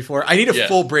ever done before? I need a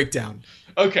full breakdown.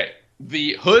 Okay,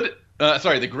 the hood.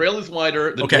 The grille is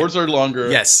wider. The doors are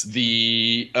longer. Yes.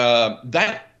 There's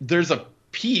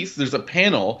a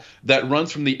panel that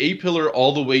runs from the A-pillar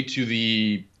all the way to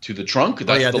the trunk.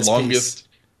 That's the longest. Piece.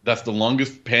 That's the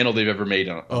longest panel they've ever made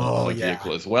on a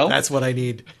vehicle as well. That's what I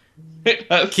need. It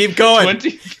has Keep going.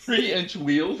 23-inch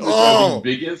wheels, which are the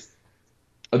biggest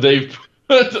they've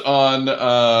put on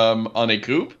a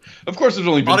coupe. Of course, there's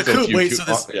only been on a coupe. Few Wait, so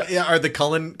are the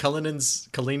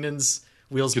Cullinan's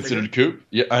wheels considered coupe?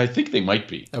 Yeah, I think they might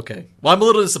be. Okay. Well, I'm a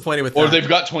little disappointed with that. Or they've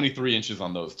got 23 inches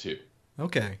on those too.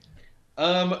 Okay.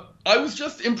 I was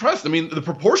just impressed. I mean, the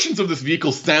proportions of this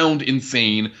vehicle sound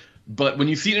insane, but when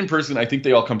you see it in person, I think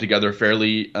they all come together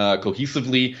fairly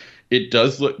cohesively. It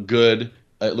does look good.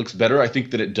 It looks better, I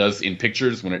think, than it does in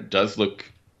pictures, when it does look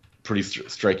pretty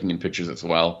striking in pictures as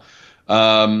well.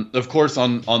 Of course,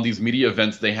 on these media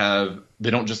events, they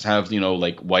don't just have,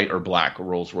 like white or black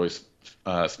Rolls-Royce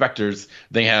Spectres.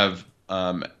 They have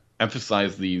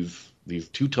emphasized these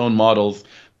two-tone models.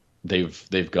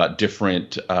 They've got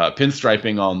different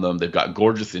pinstriping on them. They've got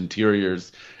gorgeous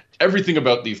interiors. Everything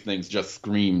about these things just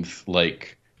screams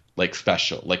like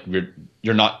special. Like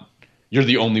you're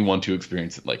the only one to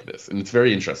experience it like this, and it's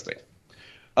very interesting.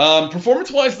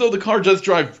 Performance-wise, though, the car does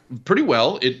drive pretty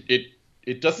well.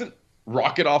 It doesn't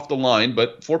rocket off the line,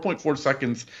 but 4.4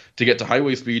 seconds to get to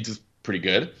highway speeds is pretty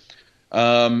good.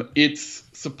 It's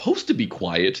supposed to be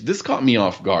quiet. This caught me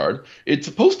off guard. It's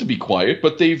supposed to be quiet,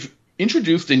 but they've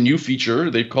introduced a new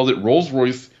feature. They've called it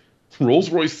Rolls-Royce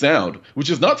Sound, which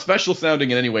is not special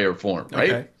sounding in any way or form, right?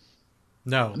 Okay.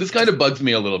 No. This kind of bugs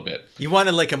me a little bit. You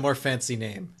wanted like a more fancy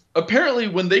name. Apparently,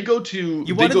 when they go to...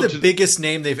 You wanted the biggest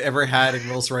name they've ever had in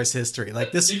Rolls-Royce history.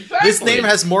 Like this name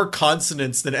has more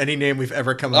consonants than any name we've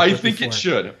ever come up with before. I think it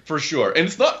should, for sure. And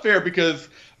it's not fair because...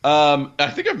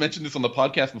 I think I've mentioned this on the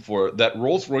podcast before, that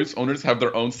Rolls-Royce owners have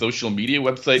their own social media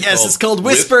website. Yes, it's called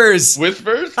Whispers.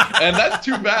 Whispers, and that's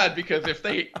too bad because if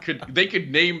they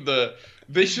could name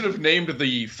they should have named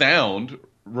the sound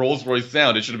Rolls-Royce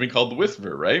Sound. It should have been called the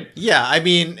Whisper, right? Yeah, I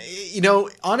mean,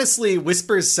 honestly,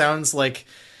 Whispers sounds like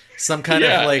some kind of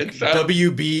Yeah, like it sounds.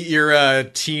 WB era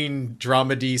teen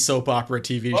dramedy soap opera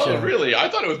TV Oh, show. really? I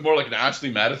thought it was more like an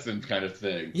Ashley Madison kind of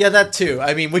thing. Yeah, that too.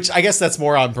 I mean, which I guess that's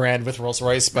more on brand with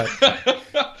Rolls-Royce, but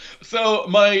So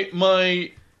my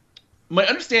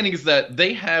understanding is that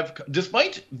they have,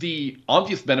 despite the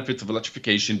obvious benefits of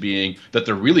electrification being that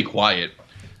they're really quiet,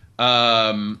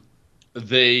 um,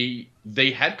 they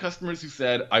had customers who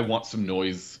said, "I want some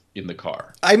noise in the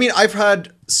car." I mean, I've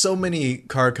had so many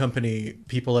car company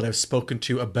people that I've spoken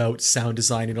to about sound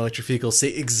design in electric vehicles say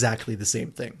exactly the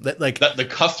same thing. That like That the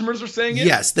customers are saying it.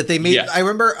 yes, that they made. Yes. I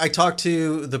remember I talked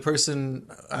to the person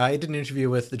I did an interview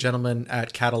with the gentleman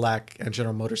at Cadillac and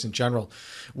General Motors in general,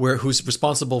 who's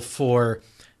responsible for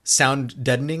sound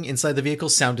deadening inside the vehicle,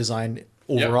 sound design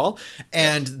overall,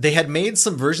 and they had made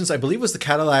some versions. I believe it was the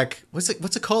Cadillac. What's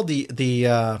it called? The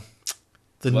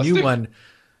new Celestiq? one.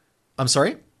 I'm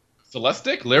sorry.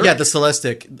 Celestiq? Lyric? Yeah, the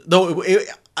Celestiq. Though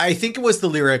I think it was the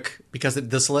Lyric because the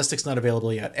Celestiq's not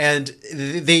available yet, and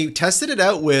they tested it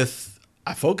out with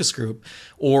a focus group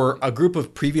or a group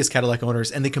of previous Cadillac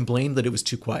owners, and they complained that it was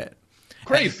too quiet.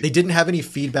 Crazy. They didn't have any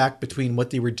feedback between what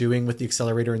they were doing with the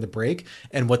accelerator and the brake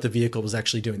and what the vehicle was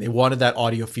actually doing. They wanted that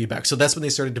audio feedback. So that's when they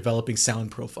started developing sound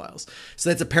profiles. So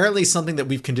that's apparently something that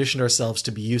we've conditioned ourselves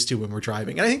to be used to when we're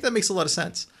driving. And I think that makes a lot of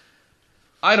sense.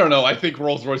 I don't know. I think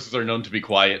Rolls Royces are known to be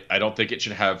quiet. I don't think it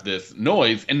should have this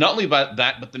noise. And not only about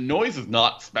that, but the noise is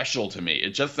not special to me.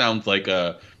 It just sounds like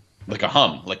a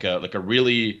hum, like a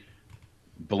really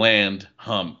bland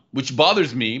hum, which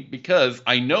bothers me because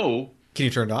I know. Can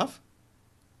you turn it off?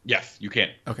 Yes, you can.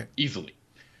 Okay. Easily.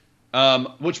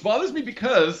 Which bothers me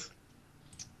because,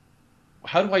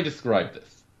 how do I describe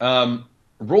this?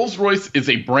 Rolls-Royce is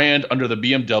a brand under the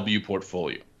BMW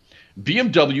portfolio.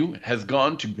 BMW has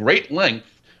gone to great lengths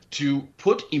to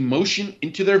put emotion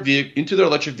into their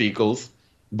electric vehicles,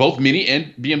 both Mini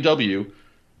and BMW,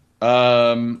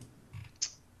 and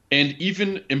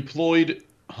even employed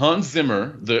Hans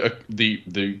Zimmer, the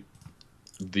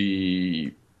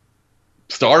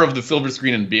star of the silver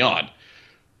screen and beyond,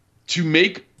 to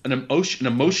make an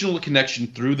emotional connection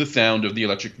through the sound of the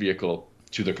electric vehicle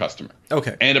to the customer.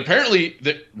 Okay. And apparently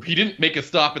that he didn't make a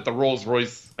stop at the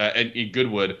Rolls-Royce in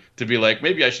Goodwood to be like,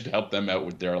 maybe I should help them out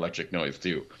with their electric noise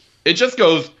too. It just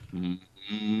goes,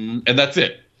 and that's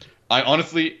it. I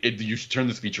honestly, you should turn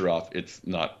this feature off. It's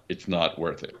not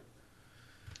worth it.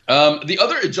 The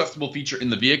other adjustable feature in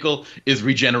the vehicle is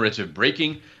regenerative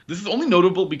braking. This is only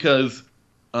notable because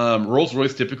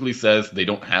Rolls-Royce typically says they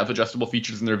don't have adjustable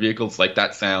features in their vehicles like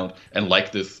that sound and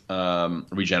like this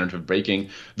regenerative braking.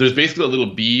 There's basically a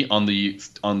little B on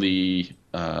the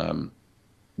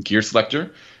gear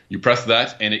selector. You press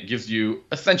that, and it gives you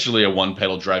essentially a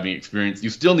one-pedal driving experience. You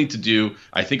still need to do,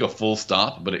 I think, a full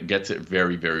stop, but it gets it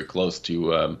very, very close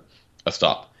to a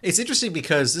stop. It's interesting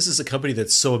because this is a company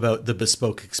that's so about the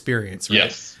bespoke experience, right?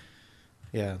 Yes.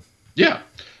 Yeah. Yeah.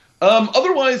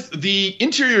 Otherwise, the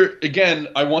interior, again,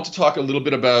 I want to talk a little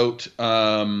bit about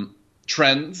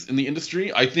trends in the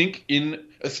industry. I think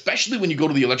especially when you go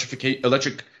to the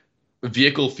electric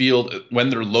vehicle field, when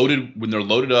they're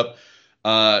loaded up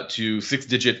to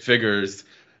 6-digit figures,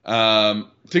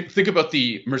 think about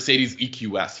the Mercedes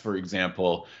EQS, for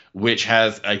example, which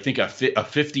has, I think, a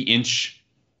 50 inches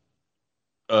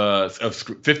of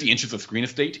screen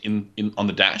estate on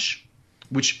the dash,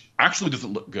 which actually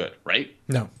doesn't look good, right?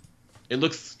 No. It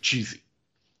looks cheesy.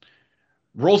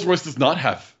 Rolls-Royce does not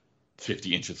have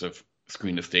 50 inches of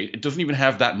screen estate. It doesn't even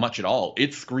have that much at all.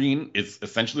 Its screen is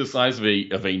essentially the size of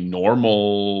a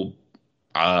normal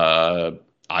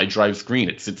iDrive screen.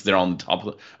 It sits there on the top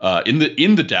of in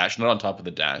the dash, not on top of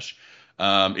the dash.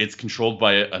 It's controlled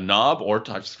by a knob or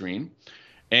touch screen.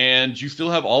 And you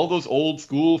still have all those old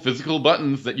school physical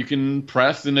buttons that you can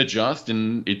press and adjust,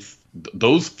 and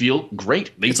those feel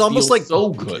great. It's almost like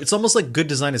so good. It's almost like good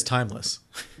design is timeless.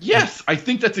 Yes, I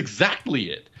think that's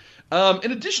exactly it. And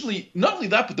additionally, not only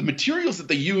that, but the materials that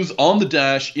they use on the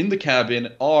dash in the cabin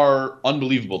are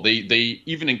unbelievable. They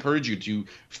even encourage you to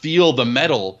feel the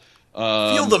metal.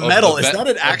 Feel the metal. Is that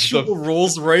an actual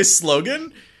Rolls-Royce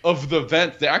slogan? Of the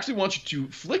vents, they actually want you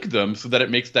to flick them so that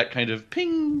it makes that kind of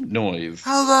ping noise.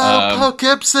 Hello,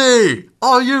 Poughkeepsie!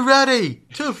 Are you ready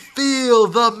to feel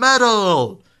the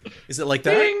metal? Is it like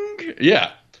that? Ping!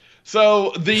 Yeah.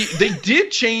 So they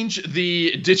did change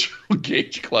the digital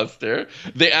gauge cluster.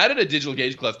 They added a digital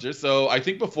gauge cluster. So I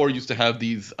think before you used to have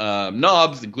these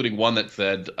knobs, including one that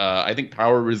said, I think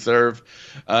power reserve.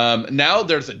 Now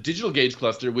there's a digital gauge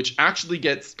cluster, which actually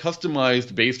gets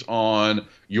customized based on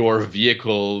your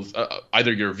vehicle's,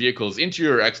 either your vehicle's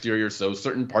interior or exterior. So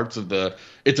certain parts of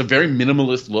it's a very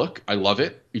minimalist look. I love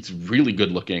it. It's really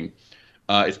good looking.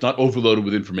 It's not overloaded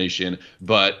with information,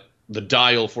 but the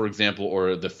dial, for example,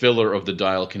 or the filler of the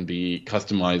dial can be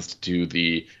customized to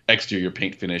the exterior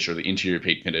paint finish or the interior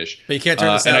paint finish. But you can't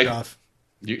turn the sound off.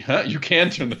 You can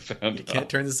turn the sound off. You can't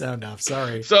turn the sound off.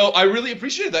 Sorry. So I really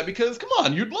appreciate that because, come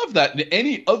on, you'd love that in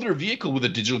any other vehicle with a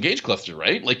digital gauge cluster,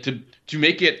 right? Like to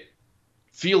make it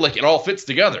feel like it all fits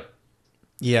together.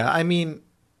 Yeah, I mean,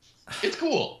 it's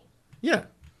cool. Yeah.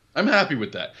 I'm happy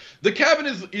with that. The cabin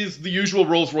is the usual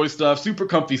Rolls-Royce stuff, super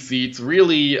comfy seats,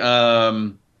 really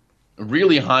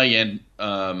really high-end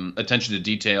attention to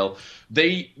detail.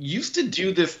 They used to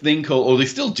do this thing called, or they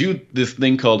still do this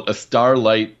thing called a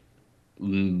Starlight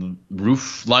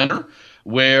roof liner,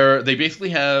 where they basically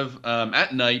have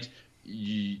at night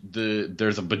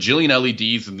there's a bajillion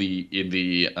LEDs in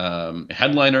the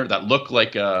headliner that look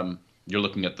like you're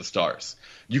looking at the stars.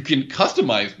 You can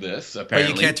customize this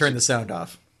apparently. But you can't turn the sound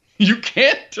off. You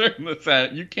can't turn the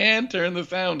sound. You can turn the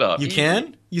sound off. You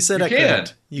can? You said you I can.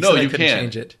 couldn't. You said I couldn't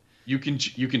change it. You can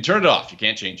turn it off. You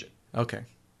can't change it. Okay.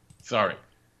 Sorry.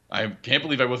 I can't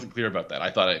believe I wasn't clear about that.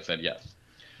 I thought I said yes.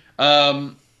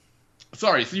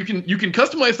 Sorry. So you can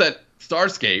customize that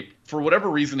starscape for whatever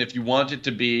reason if you want it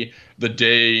to be the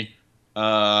day,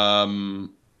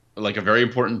 like a very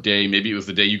important day. Maybe it was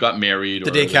the day you got married.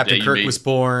 The day Captain Kirk was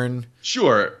born.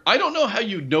 Sure. I don't know how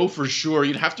you'd know for sure.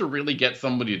 You'd have to really get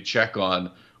somebody to check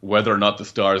on whether or not the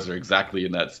stars are exactly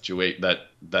in that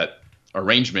that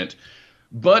arrangement.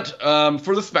 But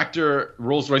for the Spectre,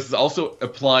 Rolls-Royce has also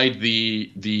applied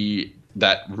that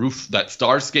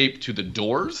starscape to the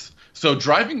doors. So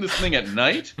driving this thing at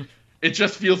night, it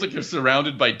just feels like you're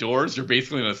surrounded by doors. You're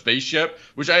basically in a spaceship,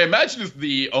 which I imagine is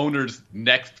the owner's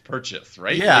next purchase,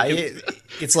 right? Yeah,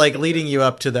 it's like leading you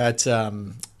up to that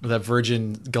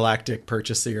Virgin Galactic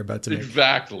purchase that you're about to make.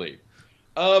 Exactly.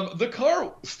 The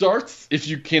car starts, if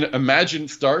you can imagine,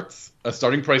 a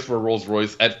starting price for a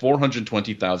Rolls-Royce at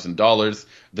 $420,000.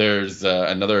 There's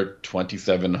another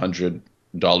 $2,700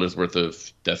 worth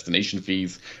of destination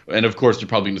fees, and of course, you're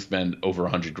probably going to spend over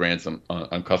 $100,000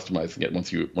 on customizing it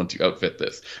once you outfit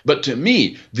this. But to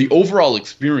me, the overall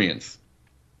experience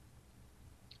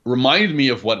reminded me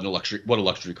of what a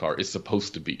luxury car is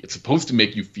supposed to be. It's supposed to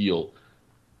make you feel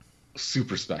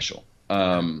super special,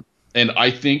 and I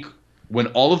think when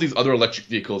all of these other electric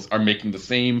vehicles are making the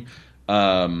same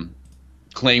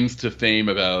claims to fame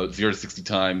about 0 to 60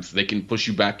 times, they can push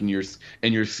you back in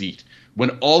your seat.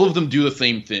 When all of them do the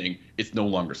same thing, it's no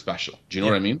longer special. Do you know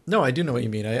what I mean? No, I do know what you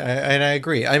mean. I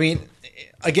agree. I mean,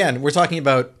 again, we're talking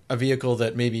about a vehicle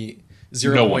that maybe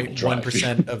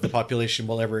 0.1% of the population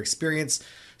will ever experience.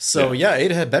 So yeah,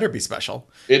 it had better be special.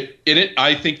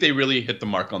 I think they really hit the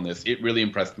mark on this. It really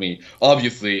impressed me.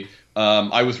 Obviously,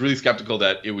 I was really skeptical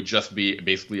that it would just be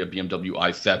basically a BMW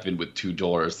i7 with 2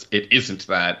 doors. It isn't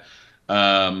that.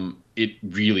 It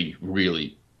really,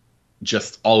 really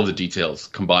just all of the details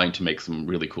combined to make some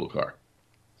really cool car.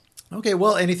 Okay,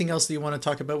 well, anything else that you want to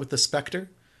talk about with the Spectre?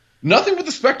 Nothing with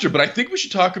the Spectre, but I think we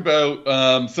should talk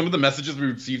about some of the messages we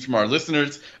received from our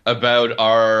listeners about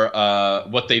our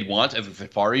what they'd want as a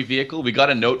safari vehicle. We got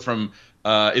a note from,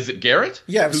 is it Garrett?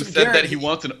 Yeah, who said Garrett, that he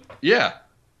wants an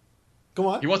Go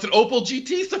on. He wants an Opel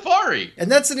GT Safari.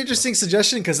 And that's an interesting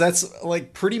suggestion because that's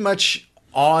like pretty much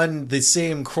on the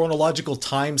same chronological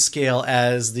time scale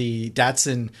as the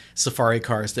Datsun Safari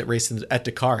cars that race at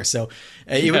Dakar. So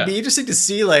it would be interesting to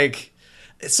see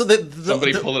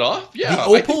somebody pull it off. Yeah, the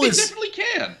Opel I think they definitely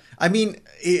can. I mean,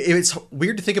 it's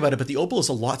weird to think about it, but the Opel is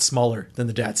a lot smaller than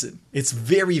the Datsun. It's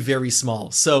very, very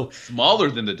small. So smaller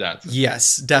than the Datsun.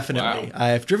 Yes, definitely. Wow.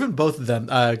 I've driven both of them.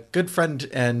 Good friend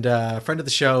and friend of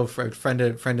the show, friend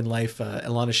in life,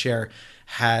 Ilana Scher,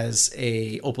 has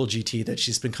a Opel GT that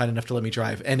she's been kind enough to let me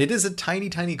drive, and it is a tiny,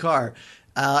 tiny car.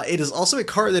 It is also a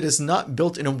car that is not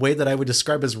built in a way that I would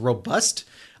describe as robust.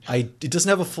 It doesn't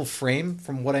have a full frame,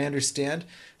 from what I understand.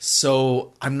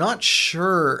 So I'm not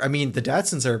sure. I mean, the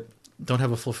Datsuns don't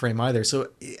have a full frame either. So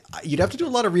you'd have to do a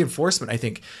lot of reinforcement, I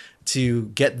think, to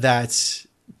get that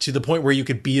to the point where you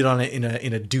could beat on it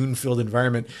in a dune-filled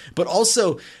environment. But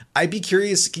also, I'd be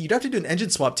curious. You'd have to do an engine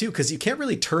swap too, because you can't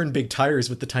really turn big tires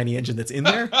with the tiny engine that's in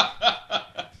there.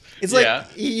 It's like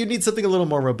you need something a little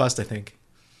more robust, I think.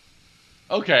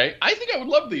 Okay, I think I would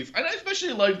love these, and I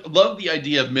especially love the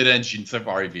idea of mid-engine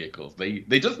safari vehicles. They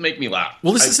just make me laugh.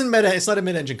 Well, this isn't It's not a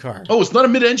mid-engine car. Oh, it's not a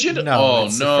mid-engine? No,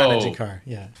 it's a front-engine car.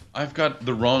 Yeah, I've got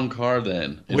the wrong car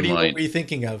then. What were you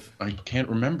thinking of? I can't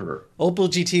remember. Opel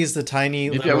GT is the tiny.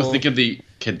 Maybe I was thinking of the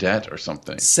Cadet or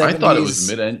something. 70s, I thought it was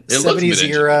mid-engine. It 70s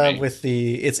era with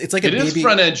the it's like a baby. It is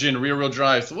front-engine, rear-wheel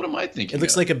drive. So what am I thinking? It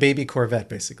looks like a baby Corvette,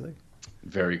 basically.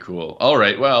 Very cool. All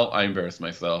right. Well, I embarrassed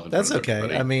myself. That's okay.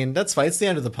 Everybody. I mean, that's fine. It's the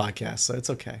end of the podcast, so it's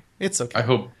okay. It's okay.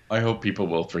 I hope people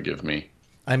will forgive me.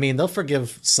 I mean, they'll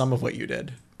forgive some of what you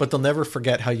did, but they'll never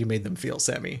forget how you made them feel,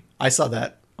 Sammy. I saw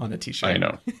that on a t-shirt. I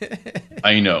know.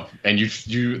 I know. And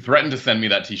you threaten to send me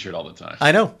that t-shirt all the time.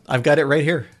 I know. I've got it right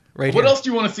here. What else do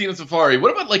you want to see in a Safari?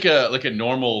 What about like a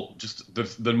normal, just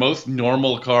the most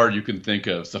normal car you can think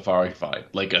of Safari-fied,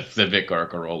 like a Civic or a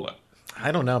Corolla?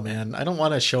 I don't know, man. I don't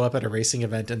want to show up at a racing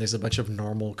event and there's a bunch of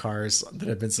normal cars that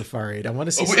have been safaried. I want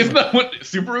to see. Isn't that what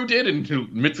Subaru did and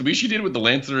Mitsubishi did with the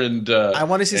Lancer and? I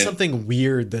want to see something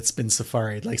weird that's been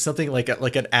safaried, like something like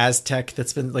an Aztec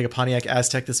that's been like a Pontiac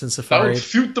Aztec that's been safaried. That would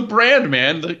suit the brand,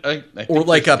 man. I think or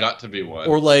like got to be one.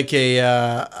 Or like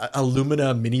a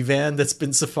Lumina minivan that's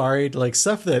been safaried, like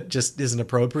stuff that just isn't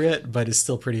appropriate but is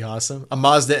still pretty awesome. A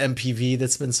Mazda MPV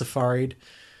that's been safaried.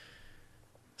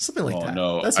 Something like that.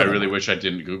 Oh, no. I really wish I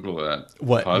didn't Google that.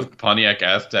 What? Pontiac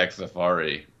Aztec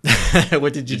Safari.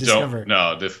 What did you discover?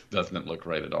 No, this doesn't look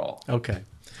right at all. Okay.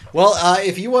 Well,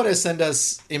 if you want to send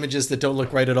us images that don't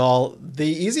look right at all, the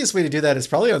easiest way to do that is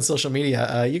probably on social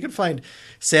media. You can find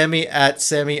Sammy at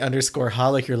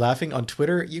Sammy_ha, like you're laughing, on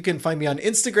Twitter. You can find me on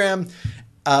Instagram.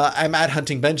 I'm at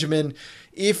Hunting Benjamin.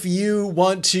 If you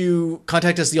want to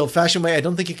contact us the old-fashioned way, I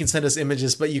don't think you can send us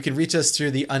images, but you can reach us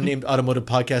through the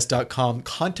unnamedautomotivepodcast.com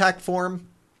contact form.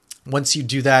 Once you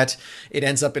do that, it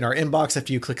ends up in our inbox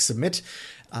after you click submit.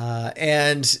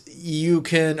 And you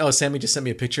can... Oh, Sammy just sent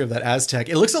me a picture of that Aztec.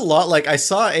 It looks a lot like... I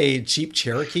saw a Jeep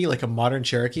Cherokee, like a modern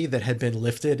Cherokee that had been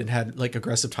lifted and had like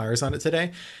aggressive tires on it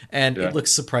today. And It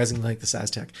looks surprisingly like this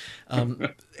Aztec.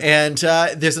 And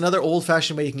there's another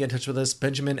old-fashioned way you can get in touch with us,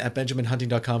 Benjamin at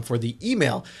benjaminhunting.com for the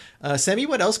email. Sammy,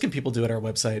 what else can people do at our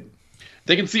website?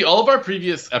 They can see all of our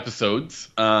previous episodes,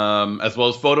 as well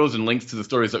as photos and links to the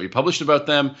stories that we published about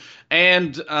them.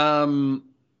 And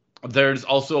there's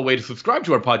also a way to subscribe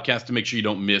to our podcast to make sure you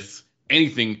don't miss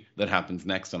anything that happens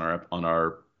next on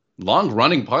our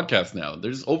long-running podcast now.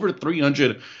 There's over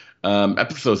 300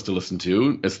 episodes to listen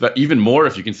to, even more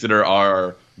if you consider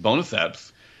our bonus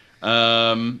apps.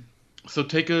 So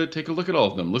take a look at all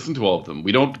of them. Listen to all of them.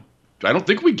 I don't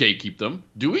think we gatekeep them,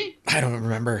 do we? I don't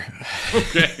remember.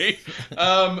 Okay.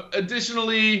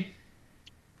 Additionally,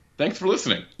 thanks for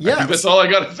listening. Yeah, I think that's all I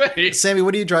got to say. Sammy,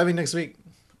 what are you driving next week?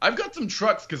 I've got some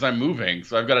trucks because I'm moving,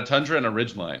 so I've got a Tundra and a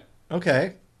Ridgeline.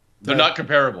 Okay. They're not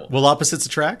comparable. Will opposites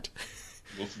attract?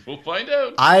 We'll find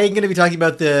out. I'm going to be talking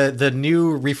about the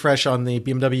new refresh on the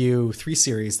BMW 3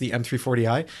 Series, the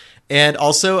M340i, and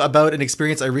also about an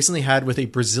experience I recently had with a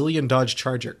Brazilian Dodge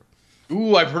Charger.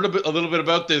 Ooh, I've heard a little bit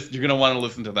about this. You're going to want to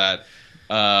listen to that.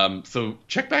 So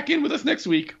check back in with us next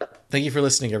week. Thank you for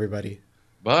listening, everybody.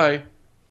 Bye.